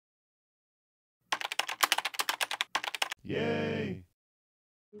Yay.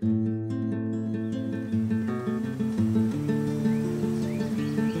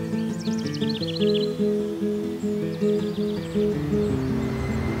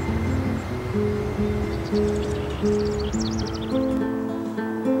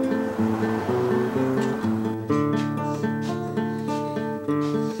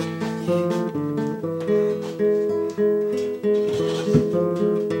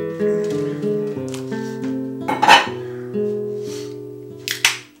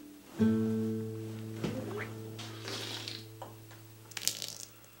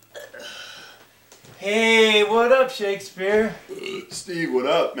 Hey, what up, Shakespeare? Steve, what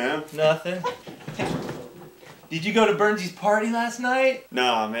up, man? Nothing. Did you go to Burnsy's party last night?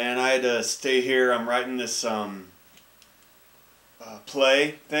 Nah, man, I had to stay here. I'm writing this,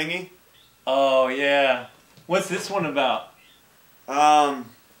 play thingy. Oh, yeah. What's this one about?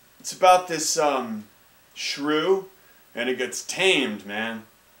 It's about this, shrew, and it gets tamed, man.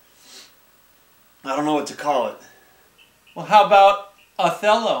 I don't know what to call it. Well, how about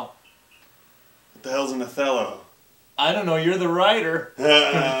Othello? What the hell's an Othello? I don't know, you're the writer.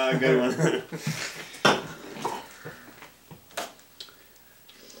 Good one.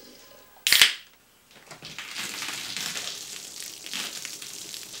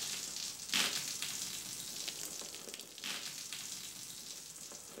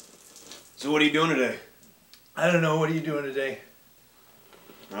 So what are you doing today? I don't know, what are you doing today?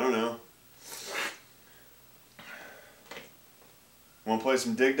 I don't know. Wanna play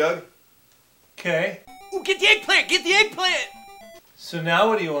some Dig Dug? Okay. Ooh, get the eggplant! Get the eggplant! So now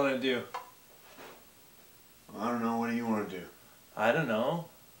what do you want to do? I don't know. What do you want to do? I don't know.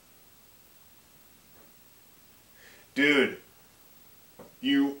 Dude,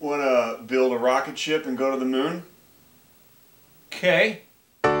 you want to build a rocket ship and go to the moon? Okay.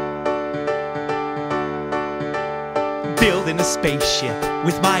 Building a spaceship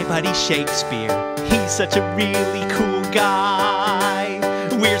with my buddy Shakespeare. He's such a really cool guy.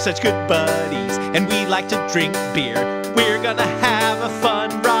 We're such good buddies and we like to drink beer. We're gonna have a fun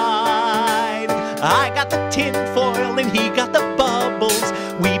ride. I got the tin foil and he got the bubbles.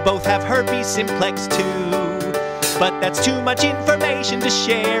 We both have herpes simplex too. But that's too much information to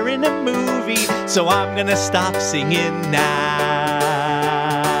share in a movie, so I'm gonna stop singing now.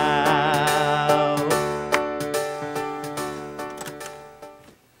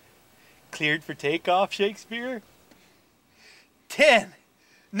 Cleared for takeoff, Shakespeare? 10,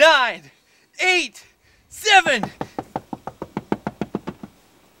 9, 8, 7.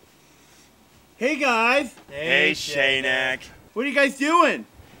 Hey guys, Hey, Shaynak. what are you guys doing?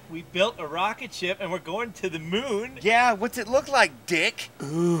 We built a rocket ship and we're going to the moon. Yeah, what's it look like, Dick?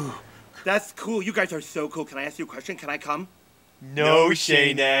 Ooh, that's cool. You guys are so cool. Can I ask you a question? Can I come? No,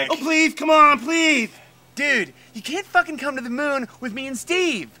 Shaynak. Oh, please, come on, please. Dude, you can't fucking come to the moon with me and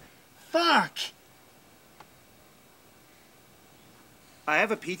Steve. Fuck. I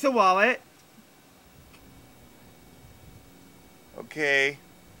have a pizza wallet. Okay.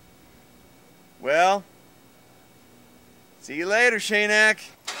 Well, see you later, Shaynak.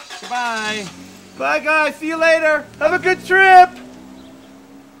 Goodbye. Bye, guys. See you later. Have a good trip.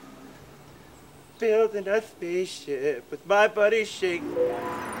 Building a spaceship with my buddy Shake.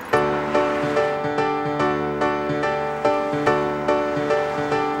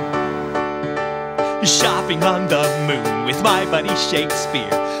 Shopping on the moon with my buddy Shakespeare.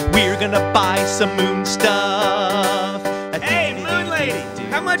 We're gonna buy some moon stuff. Hey, moon lady,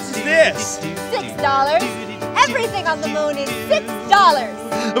 how much is this? $6. Everything on the moon is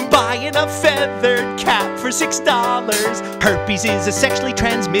 $6. Buying a feathered cap for $6. Herpes is a sexually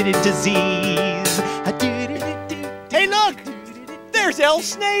transmitted disease. Hey, look! There's El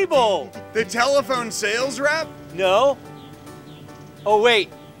Snable! The telephone sales rep? No. Oh,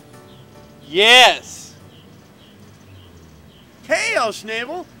 wait. Yes. Hey, El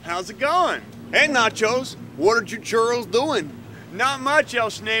Schnabel, how's it going? Hey, Nachos, what are you churros doing? Not much, El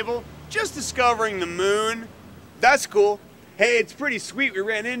Schnabel. Just discovering the moon. That's cool. Hey, it's pretty sweet we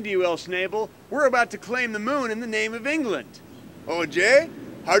ran into you, El Schnabel. We're about to claim the moon in the name of England. Oh, Jay?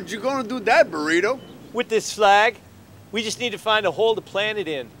 How'd you gonna do that, burrito? With this flag, we just need to find a hole to plant it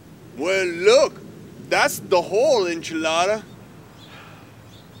in. Well, look. That's the whole enchilada.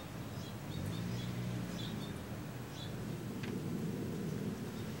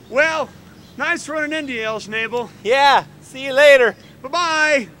 Well, nice running into you, El Schnabel. Yeah, see you later.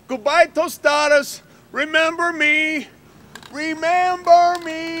 Bye-bye. Goodbye, tostadas. Remember me. Remember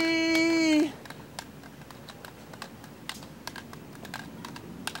me.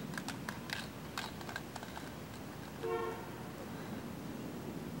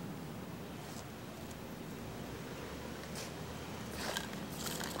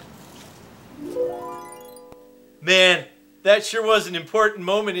 Man, that sure was an important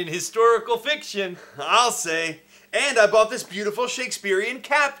moment in historical fiction. I'll say. And I bought this beautiful Shakespearean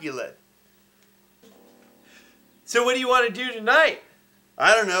Capulet. So what do you want to do tonight?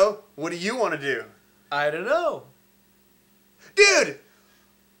 I don't know. What do you want to do? I don't know. Dude!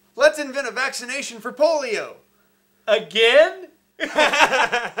 Let's invent a vaccination for polio. Again?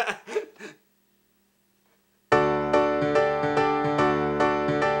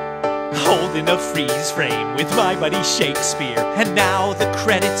 Holding a freeze frame with my buddy Shakespeare, and now the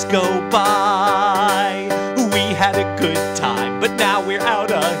credits go by. We had a good time, but now we're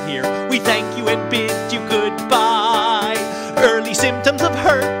out of here. We thank you and bid you goodbye. Early symptoms of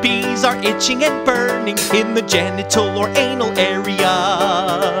herpes are itching and burning in the genital or anal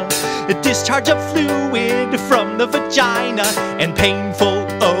area. A discharge of fluid from the vagina and painful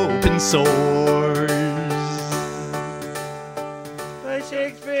open sores. Bye,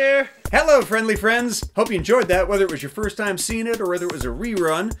 Shakespeare. Hello, friendly friends. Hope you enjoyed that, whether it was your first time seeing it or whether it was a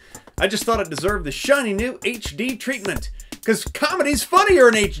rerun. I just thought it deserved the shiny new HD treatment, because comedy's funnier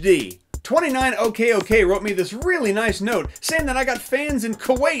in HD. 29OKOK wrote me this really nice note saying that I got fans in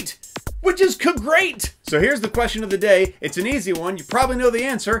Kuwait, which is great. So here's the question of the day. It's an easy one. You probably know the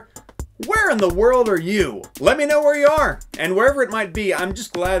answer. Where in the world are you? Let me know where you are. And wherever it might be, I'm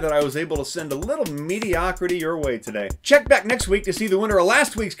just glad that I was able to send a little mediocrity your way today. Check back next week to see the winner of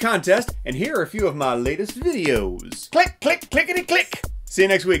last week's contest, and here are a few of my latest videos. Click, click, clickety, click. See you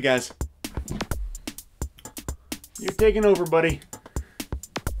next week, guys. You're taking over, buddy.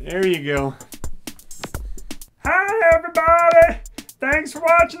 There you go. Hi, everybody. Thanks for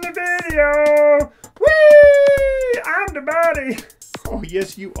watching the video. Whee! I'm the buddy. Oh,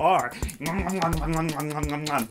 yes, you are.